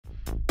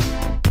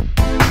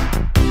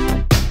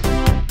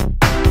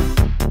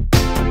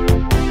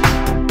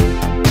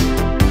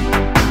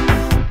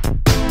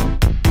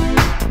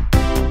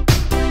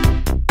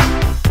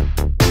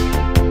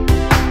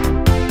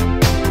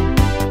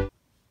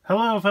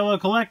fellow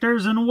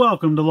collectors, and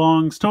welcome to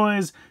Long's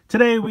Toys.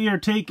 Today we are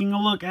taking a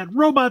look at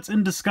Robots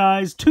in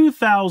Disguise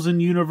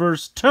 2000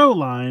 Universe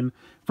Towline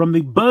from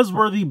the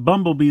Buzzworthy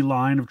Bumblebee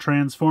line of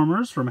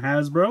Transformers from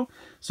Hasbro.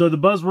 So the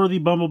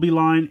Buzzworthy Bumblebee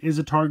line is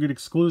a Target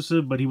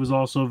exclusive, but he was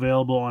also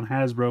available on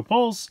Hasbro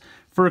Pulse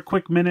for a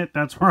quick minute.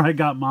 That's where I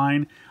got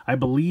mine. I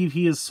believe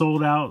he is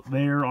sold out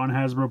there on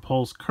Hasbro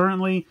Pulse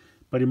currently,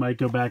 but he might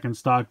go back in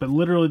stock. But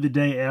literally the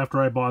day after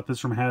I bought this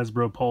from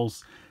Hasbro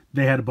Pulse,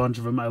 they had a bunch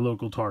of them at my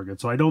local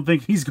Target. So I don't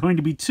think he's going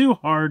to be too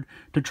hard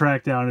to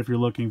track down if you're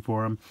looking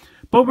for him.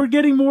 But we're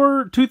getting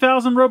more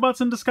 2000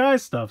 Robots in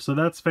Disguise stuff, so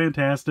that's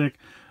fantastic.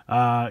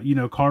 You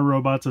know, Car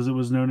Robots, as it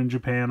was known in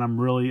Japan, I'm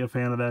really a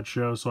fan of that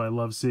show, so I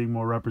love seeing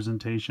more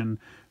representation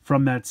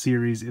from that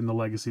series in the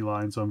Legacy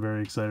line, so I'm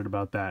very excited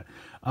about that.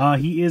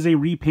 He is a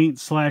repaint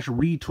slash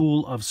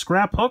retool of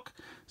Scrap Hook,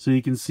 so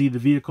you can see the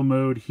vehicle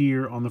mode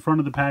here on the front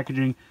of the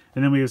packaging,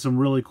 and then we have some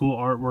really cool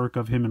artwork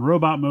of him in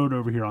robot mode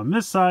over here on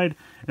this side,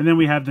 and then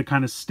we have the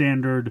kind of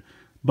standard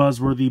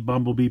Buzzworthy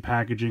Bumblebee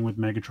packaging with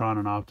Megatron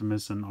and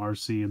Optimus and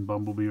RC and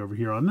Bumblebee over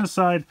here on this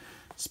side.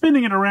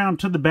 Spinning it around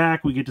to the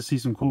back, we get to see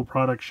some cool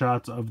product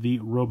shots of the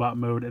robot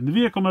mode and the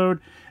vehicle mode.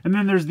 And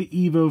then there's the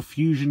Evo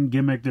Fusion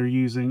gimmick they're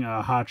using,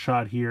 a hot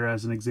shot here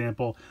as an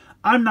example.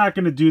 I'm not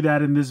going to do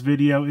that in this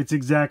video. It's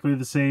exactly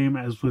the same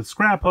as with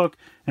Scrap Hook,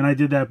 and I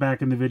did that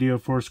back in the video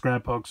for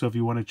Scrap Hook, so if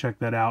you want to check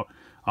that out,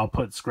 I'll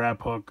put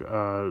Scrap Hook,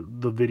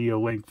 the video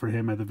link for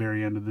him at the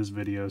very end of this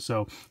video.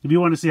 So if you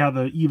want to see how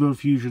the Evo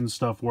Fusion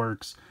stuff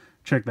works,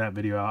 check that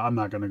video out. I'm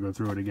not going to go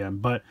through it again,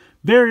 but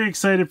very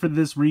excited for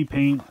this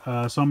repaint.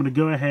 So I'm going to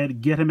go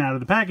ahead, get him out of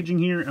the packaging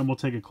here, and we'll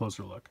take a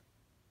closer look.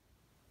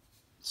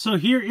 So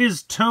here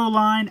is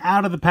Towline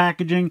out of the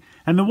packaging,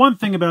 and the one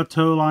thing about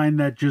Towline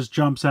that just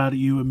jumps out at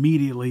you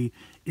immediately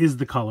is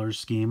the color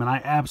scheme, and I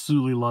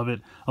absolutely love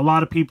it. A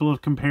lot of people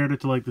have compared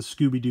it to like the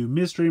Scooby-Doo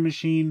Mystery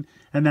Machine,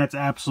 and that's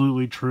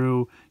absolutely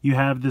true. You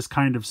have this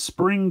kind of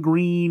spring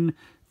green,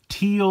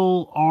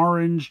 teal,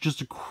 orange,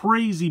 just a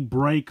crazy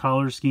bright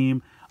color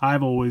scheme.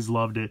 I've always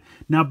loved it.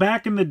 Now,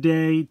 back in the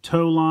day,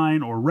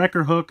 Towline, or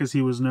Wrecker Hook as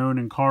he was known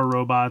in Car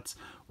Robots,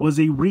 was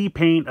a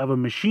repaint of a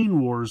Machine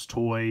Wars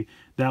toy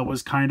that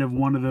was kind of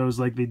one of those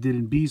like they did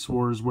in Beast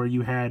Wars, where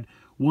you had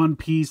one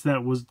piece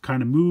that was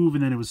kind of move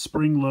and then it was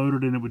spring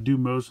loaded and it would do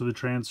most of the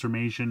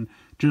transformation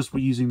just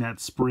using that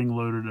spring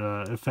loaded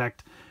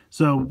effect.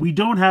 So we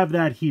don't have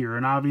that here,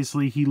 and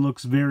obviously he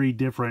looks very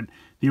different.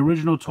 The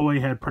original toy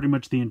had pretty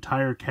much the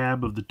entire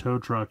cab of the tow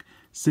truck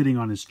sitting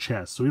on his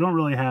chest, so we don't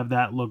really have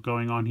that look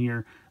going on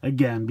here,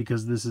 again,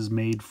 because this is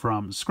made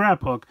from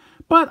Scrap Hook,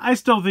 but I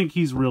still think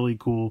he's really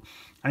cool.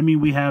 I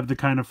mean, we have the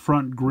kind of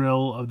front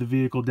grille of the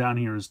vehicle down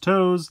here as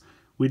toes.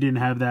 We didn't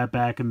have that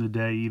back in the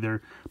day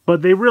either,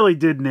 but they really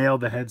did nail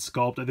the head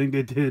sculpt. I think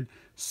they did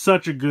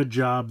such a good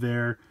job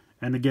there.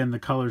 And again, the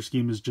color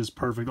scheme is just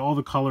perfect. All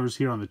the colors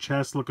here on the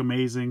chest look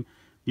amazing.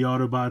 The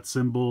Autobot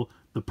symbol,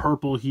 the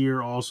purple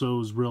here also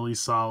is really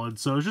solid.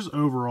 So it's just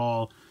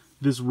overall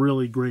this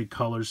really great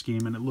color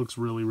scheme, and it looks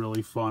really,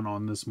 really fun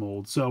on this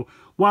mold. So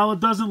while it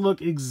doesn't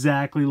look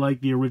exactly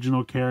like the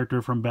original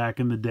character from back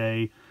in the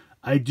day,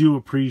 I do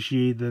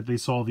appreciate that they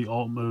saw the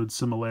alt mode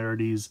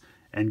similarities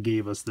and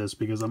gave us this,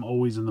 because I'm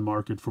always in the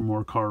market for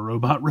more Car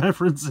Robot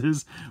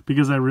references,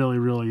 because I really,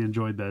 really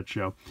enjoyed that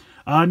show.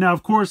 Now,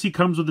 of course, he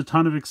comes with a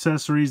ton of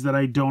accessories that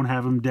I don't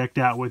have him decked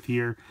out with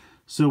here.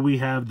 So we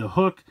have the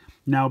hook.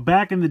 Now,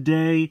 back in the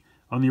day,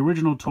 on the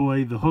original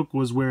toy, the hook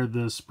was where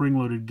the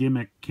spring-loaded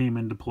gimmick came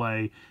into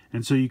play,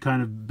 and so you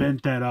kind of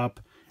bent that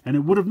up, and it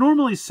would have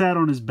normally sat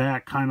on his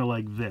back kind of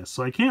like this.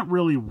 So I can't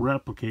really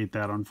replicate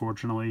that,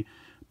 unfortunately,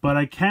 but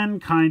I can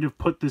kind of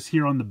put this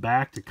here on the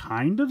back to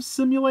kind of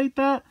simulate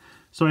that.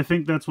 So I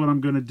think that's what I'm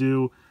going to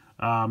do.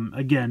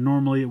 Again,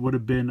 normally it would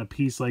have been a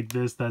piece like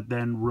this that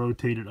then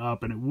rotated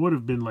up, and it would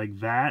have been like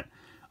that.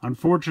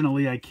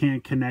 Unfortunately, I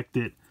can't connect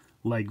it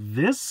like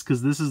this,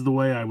 because this is the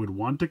way I would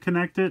want to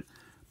connect it,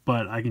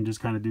 but I can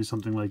just kind of do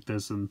something like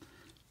this and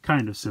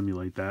kind of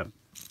simulate that.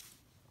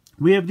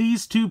 We have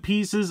these two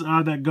pieces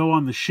that go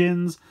on the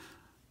shins.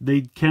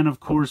 They can,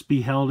 of course,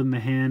 be held in the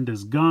hand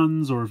as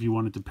guns, or if you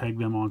wanted to peg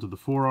them onto the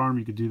forearm,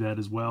 you could do that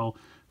as well.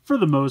 For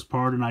the most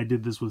part, and I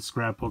did this with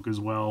Scrap Hook as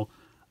well,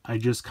 I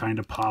just kind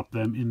of pop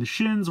them in the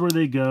shins where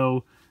they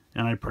go,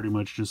 and I pretty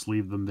much just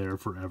leave them there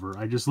forever.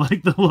 I just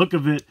like the look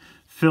of it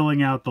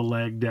filling out the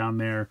leg down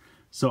there,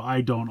 so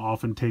I don't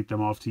often take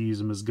them off to use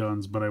them as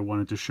guns, but I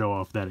wanted to show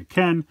off that it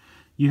can.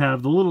 You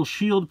have the little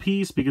shield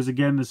piece, because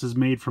again, this is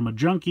made from a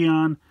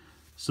Junkion,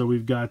 so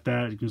we've got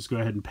that. You can just go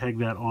ahead and peg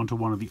that onto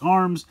one of the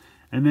arms,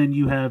 and then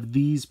you have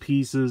these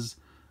pieces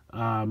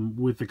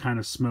with the kind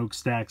of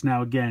smokestacks.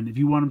 Now again, if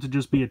you want them to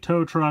just be a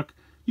tow truck,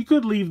 you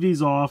could leave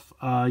these off.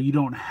 You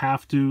don't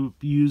have to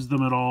use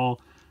them at all,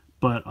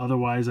 but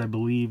otherwise I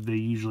believe they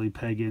usually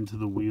peg into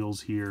the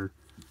wheels here.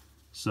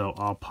 So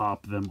I'll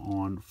pop them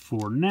on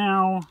for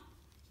now.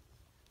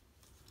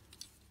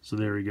 So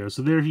there we go.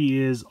 So there he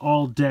is,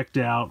 all decked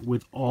out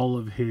with all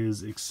of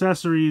his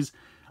accessories.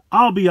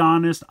 I'll be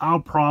honest, I'll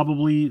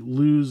probably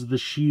lose the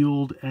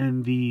shield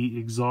and the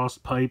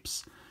exhaust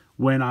pipes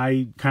when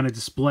I kind of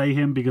display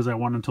him because I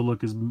want him to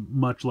look as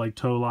much like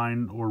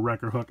Towline or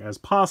Wrecker Hook as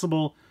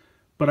possible.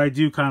 But I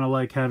do kind of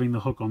like having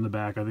the hook on the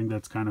back. I think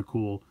that's kind of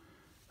cool.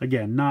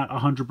 Again, not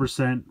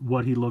 100%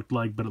 what he looked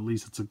like, but at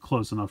least it's a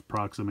close enough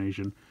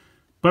approximation.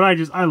 But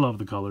I love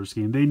the color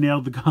scheme. They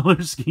nailed the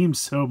color scheme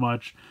so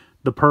much.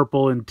 The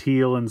purple and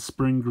teal and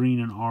spring green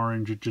and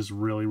orange, it just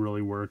really,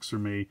 really works for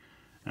me.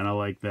 And I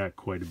like that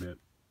quite a bit.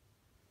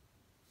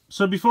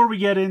 So before we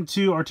get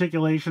into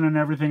articulation and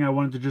everything, I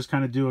wanted to just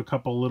kind of do a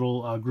couple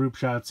little group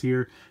shots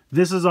here.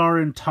 This is our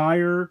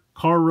entire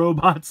Car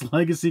Robots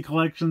Legacy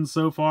collection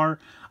so far.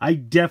 I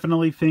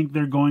definitely think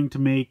they're going to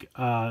make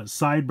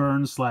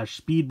Sideburn /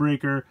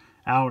 Speedbreaker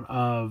out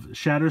of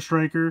Shadow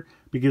Striker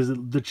because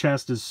the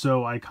chest is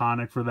so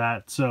iconic for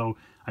that. So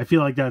I feel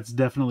like that's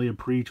definitely a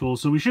pre-tool.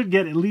 So we should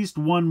get at least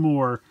one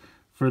more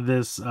for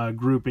this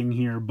grouping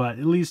here, but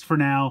at least for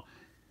now,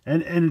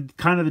 and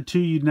kind of the two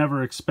you'd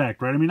never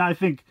expect, right? I mean, I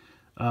think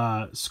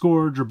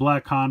Scourge or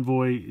Black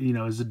Convoy, you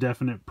know, is a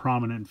definite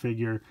prominent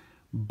figure,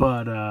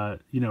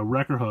 but you know,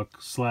 Wrecker Hook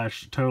 /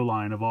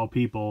 Towline of all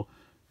people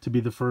to be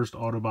the first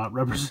Autobot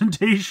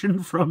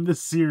representation from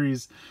this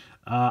series.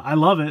 I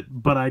love it,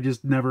 but I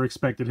just never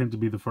expected him to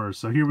be the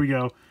first. So here we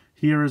go.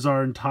 Here is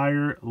our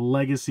entire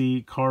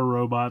Legacy Car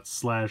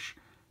Robots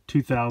 /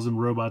 2000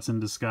 Robots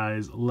in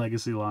Disguise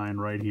Legacy line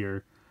right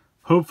here.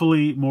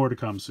 Hopefully more to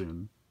come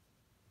soon.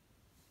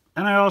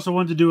 And I also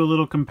want to do a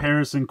little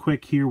comparison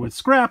quick here with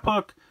Scrap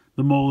Hook,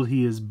 the mold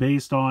he is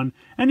based on.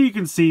 And you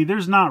can see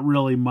there's not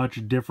really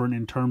much different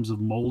in terms of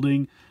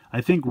molding.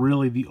 I think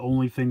really the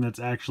only thing that's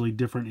actually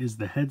different is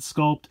the head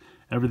sculpt.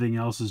 Everything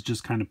else is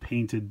just kind of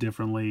painted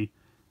differently.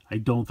 I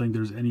don't think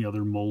there's any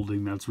other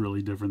molding that's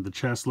really different. The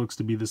chest looks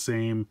to be the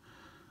same.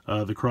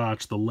 The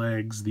crotch, the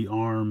legs, the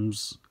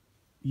arms.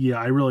 Yeah,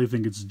 I really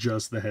think it's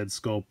just the head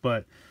sculpt.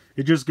 But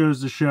it just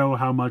goes to show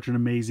how much an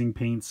amazing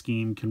paint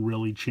scheme can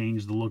really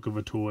change the look of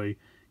a toy,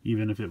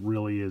 even if it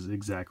really is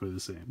exactly the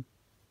same.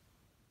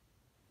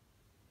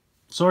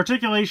 So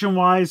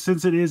articulation-wise,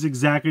 since it is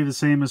exactly the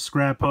same as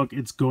Scrap Hook,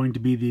 it's going to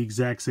be the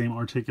exact same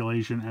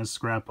articulation as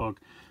Scrap Hook.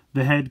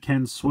 The head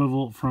can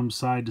swivel from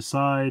side to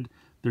side.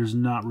 There's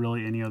not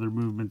really any other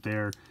movement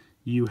there.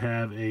 You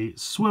have a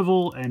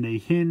swivel and a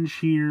hinge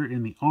here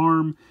in the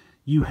arm.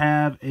 You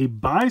have a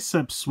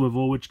bicep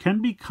swivel, which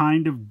can be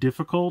kind of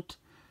difficult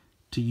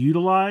to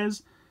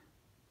utilize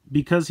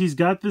because he's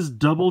got this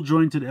double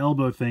jointed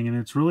elbow thing, and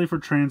it's really for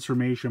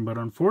transformation. But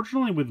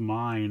unfortunately with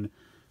mine,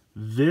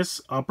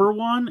 this upper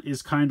one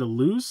is kind of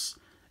loose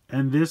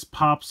and this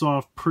pops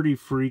off pretty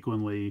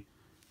frequently.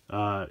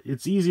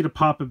 It's easy to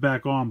pop it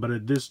back on, but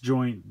at this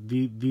joint,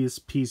 this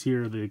piece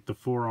here, the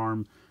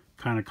forearm,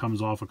 kind of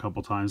comes off a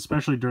couple times,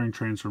 especially during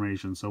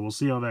transformation. So we'll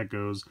see how that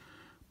goes.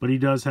 But he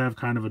does have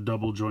kind of a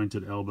double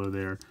jointed elbow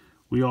there.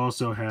 We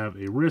also have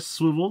a wrist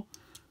swivel.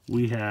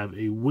 We have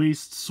a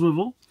waist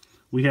swivel.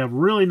 We have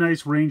really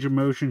nice range of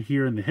motion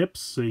here in the hips,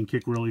 so you can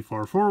kick really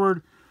far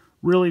forward,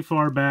 really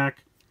far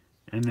back,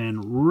 and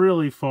then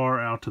really far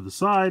out to the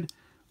side.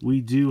 We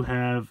do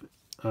have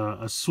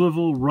a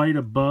swivel right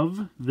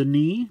above the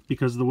knee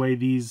because of the way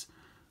these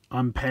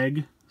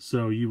unpeg,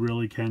 so you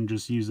really can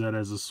just use that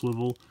as a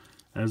swivel,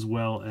 as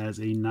well as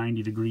a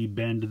 90-degree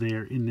bend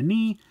there in the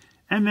knee.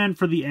 And then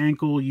for the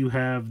ankle, you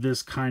have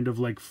this kind of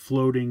like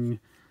floating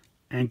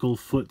ankle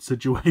foot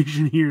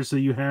situation here. So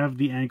you have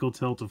the ankle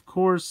tilt, of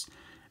course,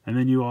 and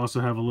then you also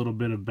have a little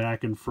bit of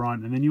back and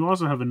front, and then you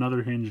also have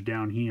another hinge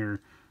down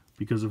here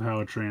because of how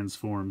it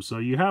transforms. So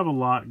you have a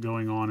lot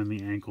going on in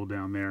the ankle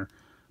down there,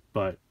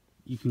 but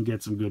you can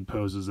get some good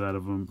poses out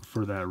of him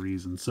for that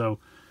reason. So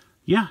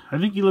yeah, I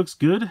think he looks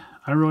good.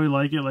 I really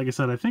like it. Like I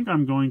said, I think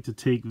I'm going to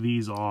take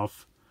these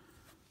off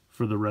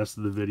for the rest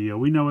of the video.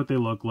 We know what they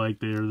look like.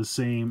 They are the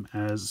same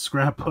as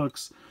Scrap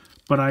Hooks,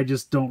 but I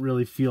just don't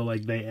really feel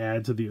like they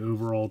add to the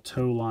overall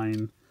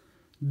Towline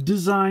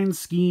design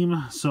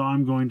scheme. So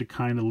I'm going to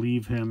kind of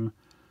leave him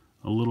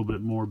a little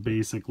bit more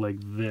basic like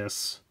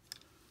this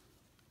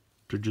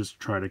to just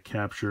try to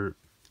capture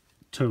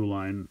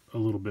Towline a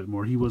little bit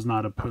more. He was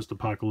not a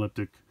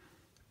post-apocalyptic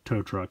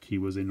tow truck. He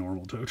was a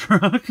normal tow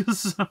truck.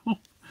 So,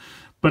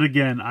 but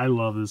again, I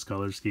love this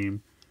color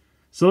scheme.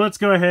 So let's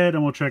go ahead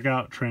and we'll check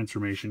out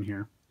transformation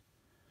here.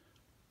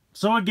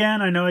 So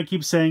again, I know I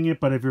keep saying it,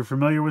 but if you're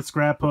familiar with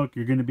Scrap Hook,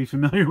 you're going to be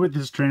familiar with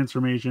this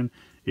transformation.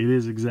 It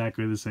is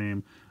exactly the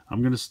same.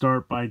 I'm going to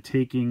start by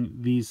taking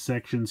these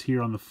sections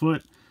here on the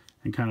foot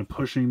and kind of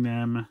pushing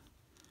them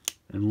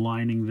and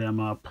lining them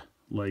up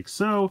like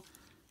so.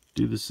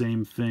 Do the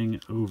same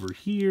thing over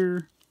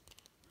here,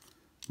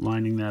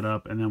 lining that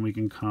up, and then we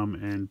can come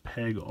and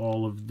peg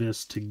all of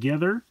this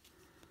together.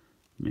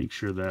 Make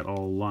sure that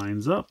all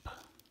lines up.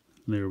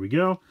 There we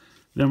go.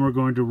 Then we're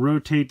going to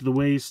rotate the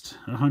waist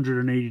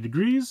 180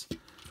 degrees.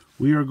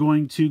 We are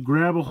going to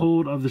grab a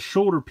hold of the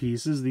shoulder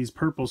pieces, these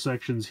purple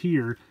sections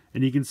here,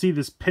 and you can see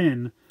this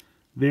pin.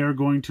 They are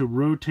going to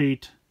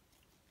rotate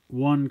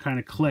one kind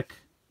of click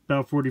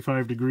about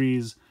 45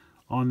 degrees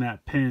on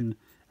that pin,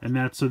 and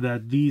that's so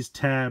that these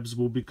tabs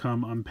will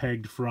become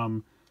unpegged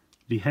from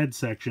the head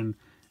section.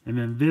 And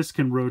then this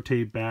can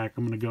rotate back.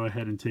 I'm going to go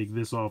ahead and take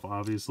this off,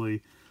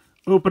 obviously.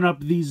 Open up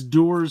these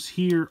doors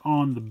here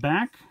on the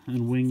back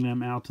and wing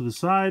them out to the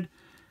side.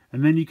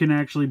 And then you can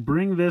actually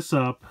bring this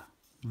up.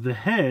 The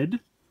head,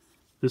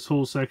 this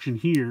whole section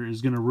here,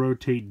 is going to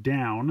rotate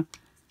down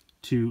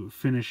to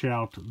finish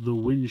out the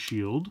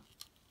windshield.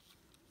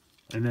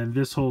 And then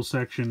this whole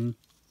section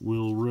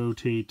will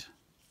rotate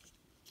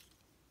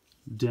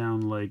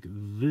down like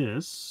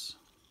this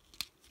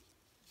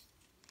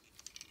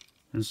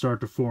and start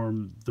to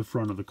form the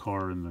front of the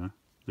car and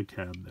the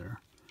cab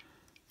there.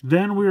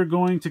 Then we're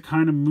going to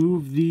kind of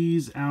move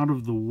these out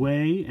of the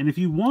way. And if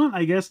you want,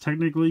 I guess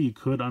technically you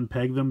could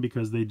unpeg them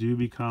because they do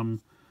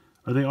become,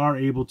 or they are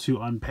able to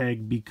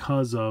unpeg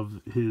because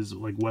of his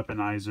like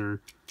weaponizer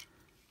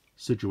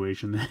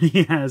situation that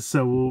he has.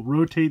 So we'll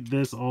rotate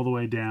this all the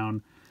way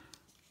down,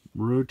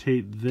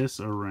 rotate this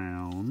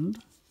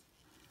around,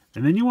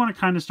 and then you want to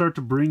kind of start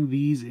to bring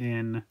these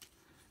in.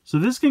 So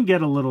this can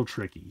get a little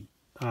tricky.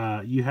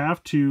 You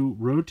have to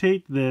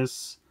rotate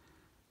this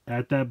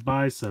at that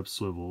bicep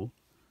swivel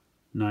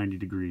 90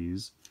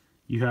 degrees.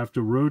 You have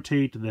to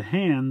rotate the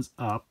hands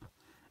up,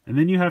 and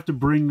then you have to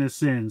bring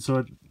this in.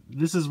 So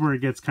this is where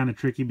it gets kind of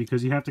tricky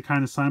because you have to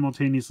kind of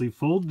simultaneously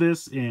fold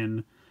this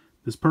in,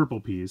 this purple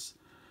piece,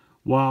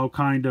 while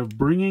kind of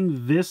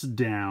bringing this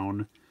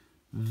down.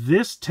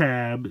 This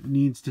tab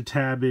needs to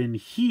tab in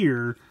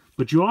here,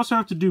 but you also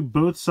have to do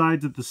both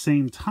sides at the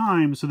same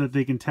time so that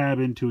they can tab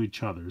into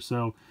each other.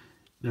 So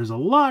there's a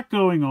lot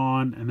going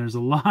on, and there's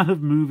a lot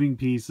of moving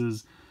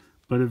pieces,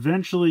 but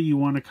eventually you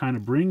want to kind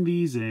of bring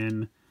these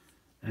in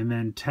and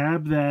then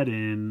tab that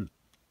in.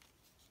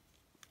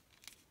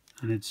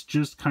 And it's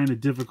just kind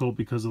of difficult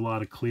because of a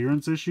lot of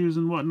clearance issues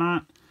and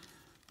whatnot,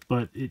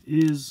 but it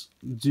is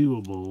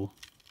doable.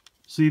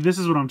 See, this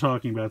is what I'm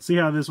talking about. See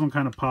how this one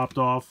kind of popped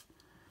off?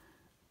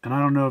 And I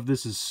don't know if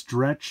this is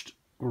stretched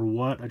or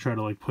what. I try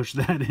to like push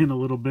that in a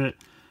little bit.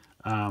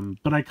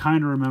 But I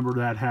kind of remember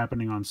that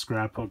happening on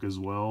Scrap Hook as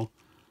well.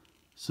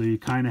 So you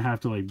kind of have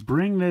to like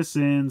bring this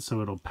in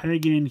so it'll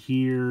peg in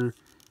here,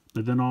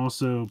 but then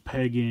also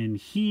peg in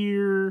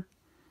here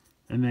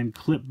and then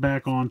clip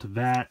back onto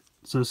that.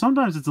 So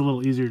sometimes it's a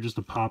little easier just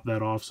to pop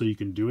that off so you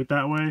can do it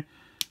that way.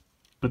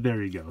 But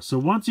there you go. So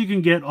once you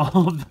can get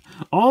all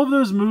of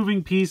those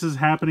moving pieces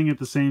happening at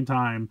the same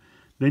time,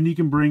 then you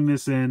can bring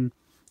this in,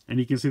 and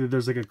you can see that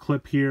there's like a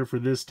clip here for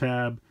this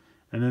tab,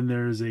 and then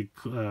there's a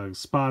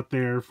spot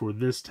there for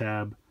this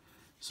tab.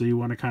 So you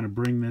want to kind of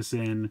bring this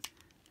in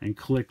and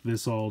click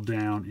this all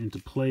down into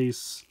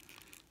place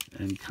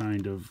and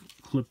kind of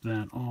clip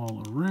that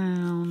all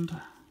around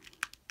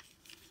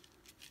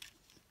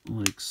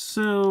like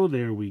so.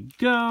 There we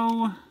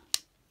go.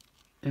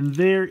 And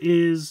there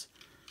is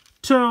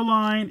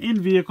Towline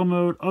in vehicle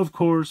mode. Of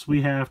course,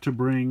 we have to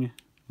bring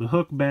the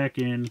hook back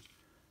in.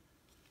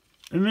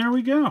 And there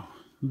we go.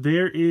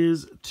 There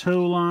is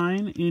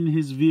Towline in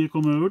his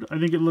vehicle mode. I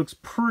think it looks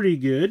pretty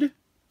good. Let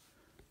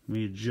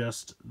me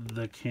adjust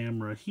the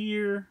camera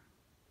here.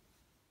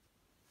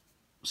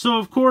 So,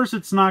 of course,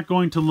 it's not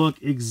going to look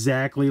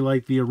exactly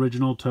like the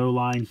original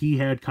Towline. He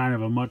had kind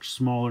of a much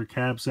smaller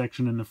cab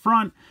section in the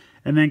front,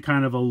 and then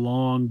kind of a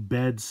long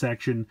bed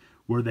section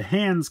where the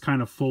hands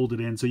kind of folded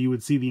in. So you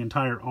would see the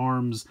entire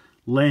arms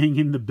laying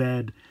in the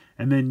bed,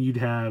 and then you'd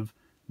have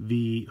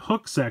the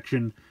hook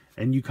section,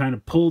 and you kind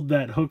of pulled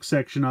that hook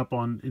section up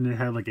on, and it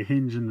had like a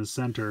hinge in the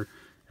center,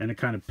 and it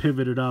kind of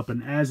pivoted up.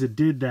 And as it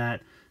did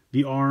that,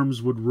 the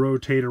arms would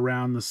rotate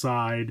around the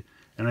side,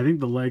 and I think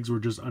the legs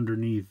were just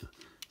underneath.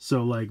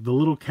 So like the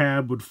little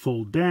cab would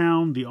fold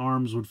down, the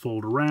arms would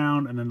fold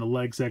around, and then the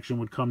leg section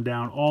would come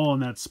down, all on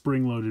that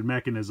spring-loaded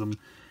mechanism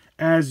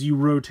as you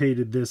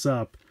rotated this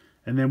up.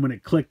 And then when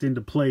it clicked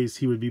into place,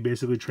 he would be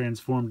basically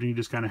transformed, and you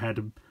just kind of had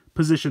to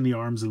position the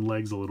arms and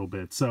legs a little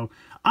bit. So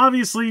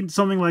obviously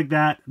something like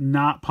that,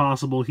 not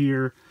possible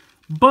here,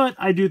 but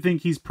I do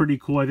think he's pretty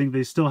cool. I think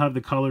they still have the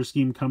color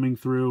scheme coming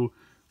through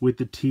with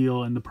the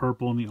teal and the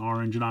purple and the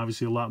orange, and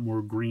obviously a lot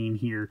more green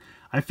here.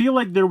 I feel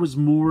like there was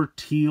more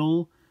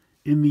teal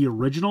in the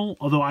original,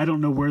 although I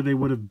don't know where they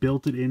would have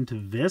built it into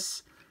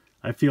this.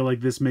 I feel like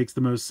this makes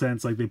the most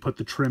sense. Like they put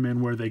the trim in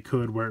where they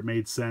could, where it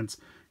made sense.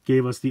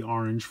 Gave us the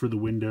orange for the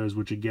windows,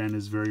 which again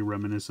is very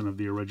reminiscent of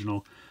the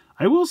original.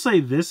 I will say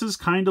this is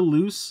kind of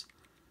loose.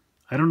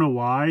 I don't know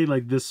why.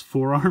 Like this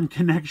forearm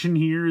connection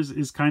here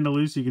is kind of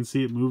loose. You can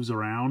see it moves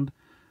around.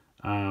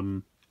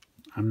 I'm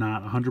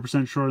not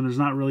 100% sure, and there's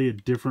not really a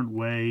different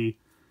way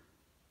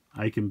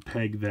I can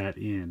peg that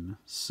in.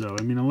 So,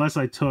 I mean, unless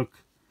I took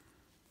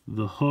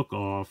the hook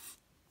off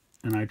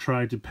and I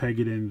tried to peg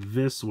it in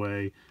this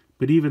way,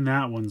 but even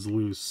that one's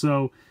loose.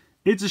 So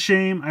it's a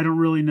shame. I don't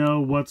really know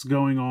what's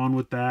going on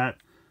with that.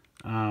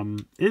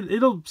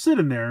 It'll sit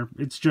in there.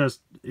 It's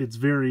just, it's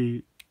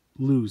very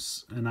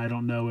loose, and I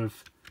don't know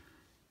if,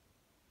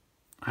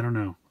 I don't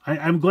know.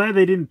 I'm glad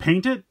they didn't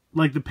paint it.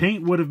 Like the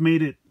paint would have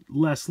made it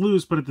less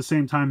loose, but at the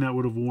same time that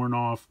would have worn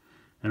off,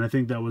 and I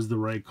think that was the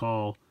right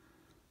call.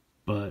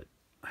 But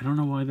I don't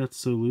know why that's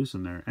so loose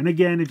in there. And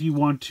again, if you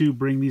want to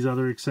bring these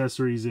other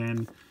accessories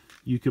in,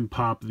 You can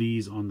pop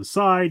these on the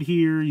side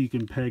here. You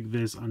can peg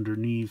this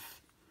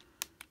underneath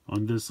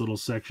on this little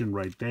section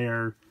right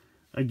there.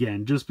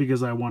 Again, just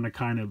because I want to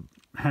kind of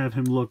have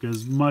him look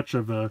as much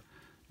of a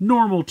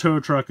normal tow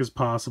truck as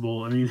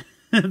possible. I mean,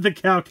 the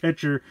cow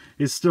catcher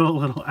is still a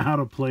little out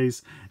of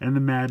place, and the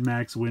Mad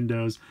Max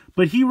windows.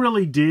 But he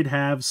really did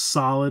have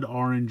solid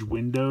orange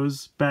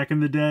windows back in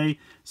the day,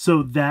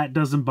 so that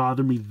doesn't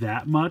bother me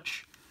that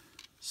much.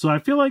 So I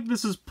feel like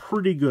this is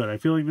pretty good. I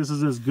feel like this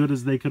is as good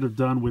as they could have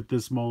done with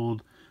this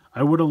mold.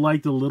 I would have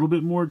liked a little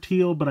bit more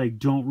teal, but I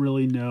don't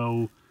really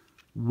know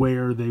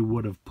where they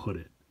would have put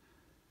it.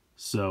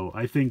 So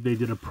I think they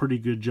did a pretty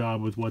good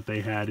job with what they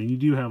had. And you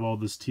do have all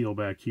this teal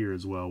back here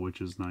as well, which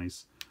is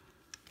nice.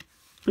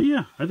 But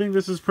yeah, I think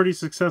this is pretty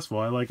successful.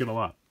 I like it a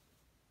lot.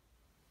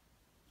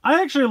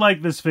 I actually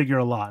like this figure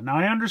a lot. Now,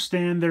 I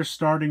understand they're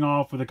starting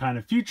off with a kind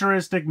of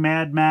futuristic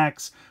Mad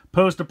Max,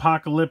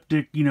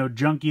 post-apocalyptic, you know,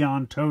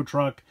 junkie-on tow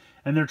truck,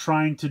 and they're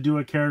trying to do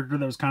a character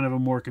that was kind of a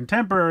more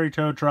contemporary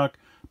tow truck.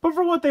 But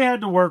for what they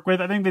had to work with,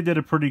 I think they did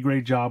a pretty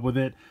great job with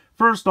it.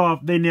 First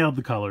off, they nailed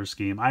the color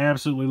scheme. I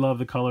absolutely love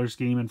the color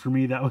scheme, and for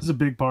me, that was a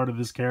big part of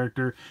this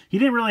character. He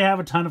didn't really have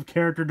a ton of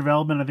character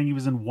development. I think he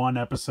was in one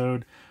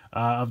episode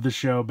of the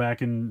show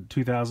back in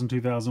 2000,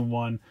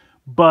 2001.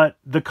 But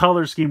the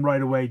color scheme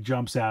right away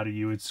jumps out at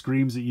you. It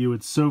screams at you.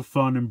 It's so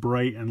fun and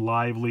bright and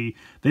lively.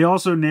 They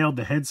also nailed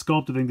the head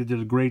sculpt. I think they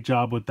did a great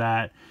job with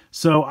that.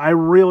 So I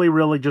really,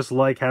 really just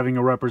like having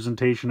a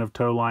representation of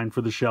Towline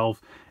for the shelf.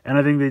 And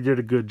I think they did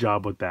a good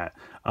job with that.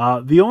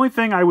 The only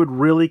thing I would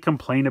really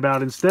complain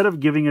about, instead of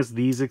giving us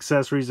these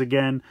accessories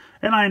again,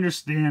 and I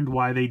understand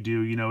why they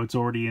do, you know, it's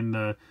already in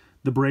the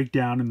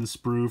breakdown and the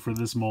sprue for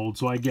this mold,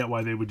 so I get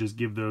why they would just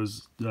give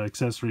those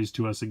accessories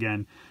to us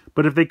again.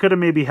 But if they could have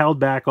maybe held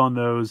back on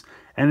those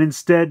and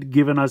instead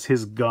given us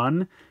his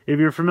gun. If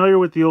you're familiar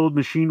with the old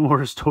Machine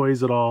Wars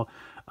toys at all,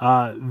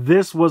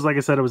 this was, like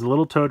I said, it was a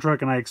little tow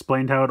truck, and I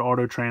explained how it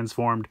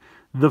auto-transformed.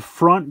 The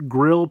front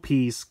grill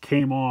piece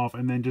came off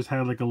and then just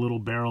had like a little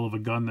barrel of a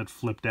gun that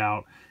flipped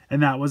out,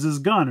 and that was his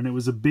gun, and it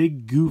was a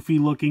big,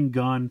 goofy-looking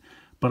gun.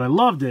 But I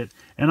loved it,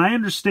 and I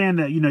understand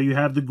that, you know, you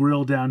have the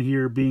grill down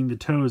here being the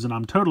toes, and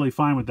I'm totally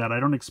fine with that. I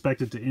don't expect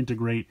it to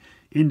integrate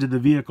into the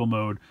vehicle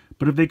mode,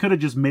 but if they could have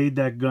just made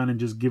that gun and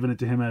just given it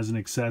to him as an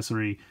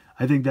accessory,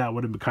 I think that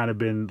would have kind of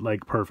been,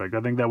 like, perfect.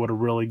 I think that would have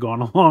really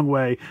gone a long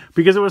way,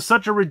 because it was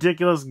such a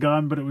ridiculous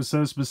gun, but it was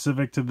so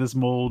specific to this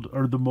mold,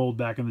 or the mold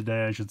back in the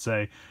day, I should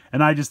say,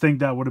 and I just think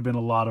that would have been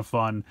a lot of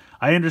fun.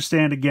 I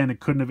understand, again,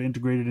 it couldn't have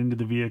integrated into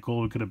the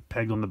vehicle. It could have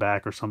pegged on the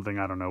back or something,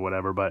 I don't know,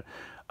 whatever, but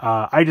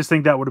I just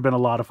think that would have been a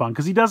lot of fun,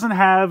 because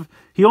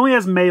he only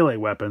has melee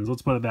weapons,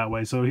 let's put it that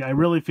way, so I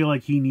really feel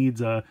like he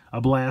needs a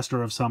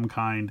blaster of some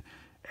kind,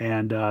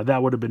 and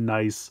that would have been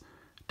nice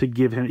to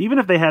give him, even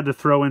if they had to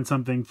throw in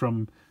something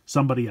from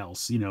somebody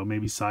else, you know,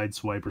 maybe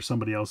Sideswipe or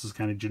somebody else's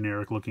kind of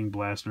generic looking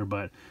blaster,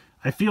 but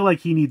I feel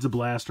like he needs a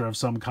blaster of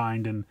some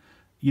kind, and,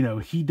 you know,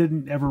 he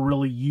didn't ever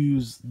really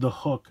use the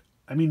hook.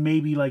 I mean,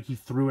 maybe like he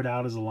threw it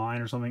out as a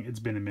line or something. It's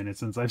been a minute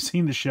since I've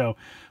seen the show,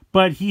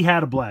 but he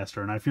had a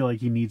blaster, and I feel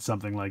like he needs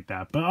something like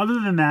that. But other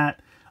than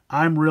that,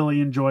 I'm really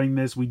enjoying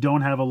this. We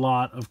don't have a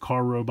lot of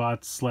Car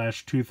Robots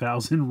 /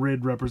 2000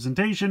 RID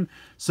representation,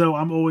 so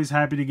I'm always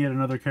happy to get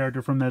another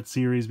character from that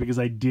series, because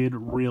I did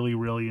really,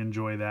 really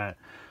enjoy that.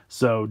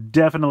 So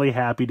definitely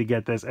happy to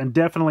get this, and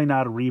definitely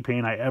not a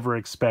repaint I ever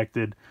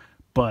expected,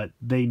 but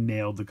they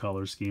nailed the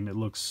color scheme. It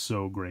looks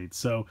so great.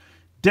 So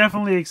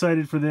definitely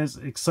excited for this.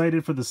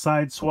 Excited for the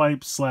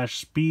Sideswipe /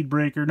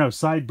 Speedbreaker. No,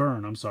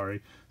 Sideburn, I'm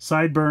sorry.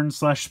 Sideburn /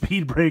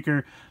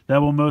 Speedbreaker. That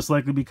will most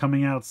likely be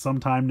coming out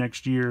sometime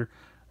next year.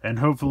 And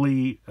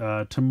hopefully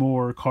to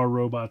more Car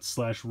Robots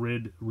 /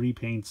 RID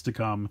repaints to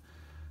come.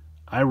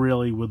 I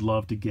really would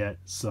love to get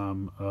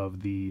some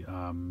of the,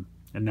 and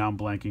now I'm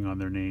blanking on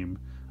their name.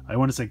 I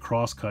want to say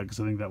Crosscut,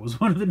 because I think that was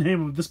one of the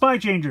name of the Spy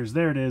Changers.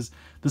 There it is.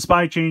 The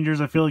Spy Changers.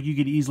 I feel like you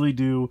could easily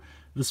do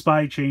the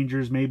Spy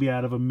Changers maybe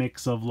out of a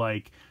mix of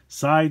like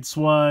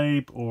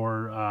Sideswipe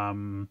or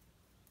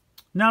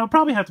no, it'd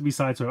probably have to be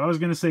Sideswipe. I was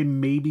going to say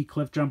maybe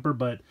Cliff Jumper,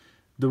 but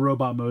the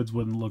robot modes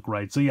wouldn't look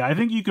right. So yeah, I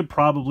think you could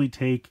probably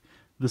take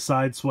the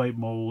Sideswipe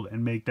mold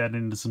and make that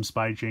into some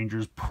Spy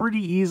Changers pretty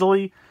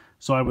easily.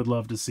 So I would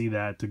love to see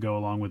that to go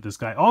along with this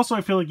guy. Also,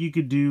 I feel like you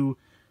could do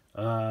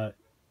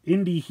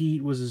Indie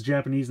Heat was his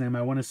Japanese name.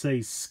 I want to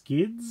say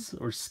Skids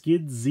or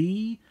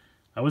Skidz.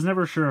 I was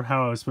never sure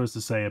how I was supposed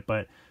to say it,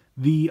 but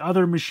the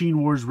other Machine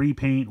Wars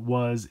repaint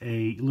was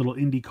a little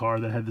Indy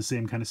car that had the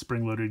same kind of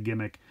spring-loaded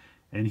gimmick,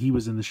 and he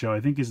was in the show. I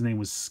think his name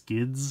was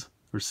Skids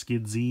or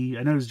Skidz.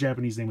 I know his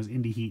Japanese name was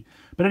Indie Heat.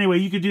 But anyway,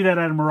 you could do that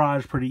out of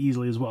Mirage pretty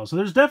easily as well. So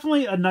there's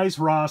definitely a nice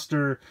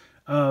roster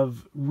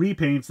of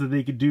repaints that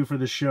they could do for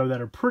the show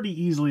that are pretty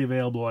easily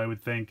available, I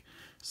would think.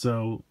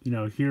 So, you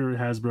know, here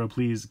Hasbro,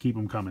 please keep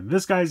them coming.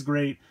 This guy's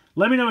great.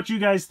 Let me know what you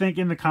guys think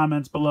in the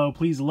comments below.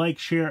 Please like,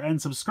 share,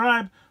 and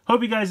subscribe.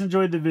 Hope you guys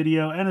enjoyed the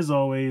video. And as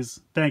always,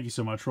 thank you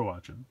so much for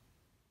watching.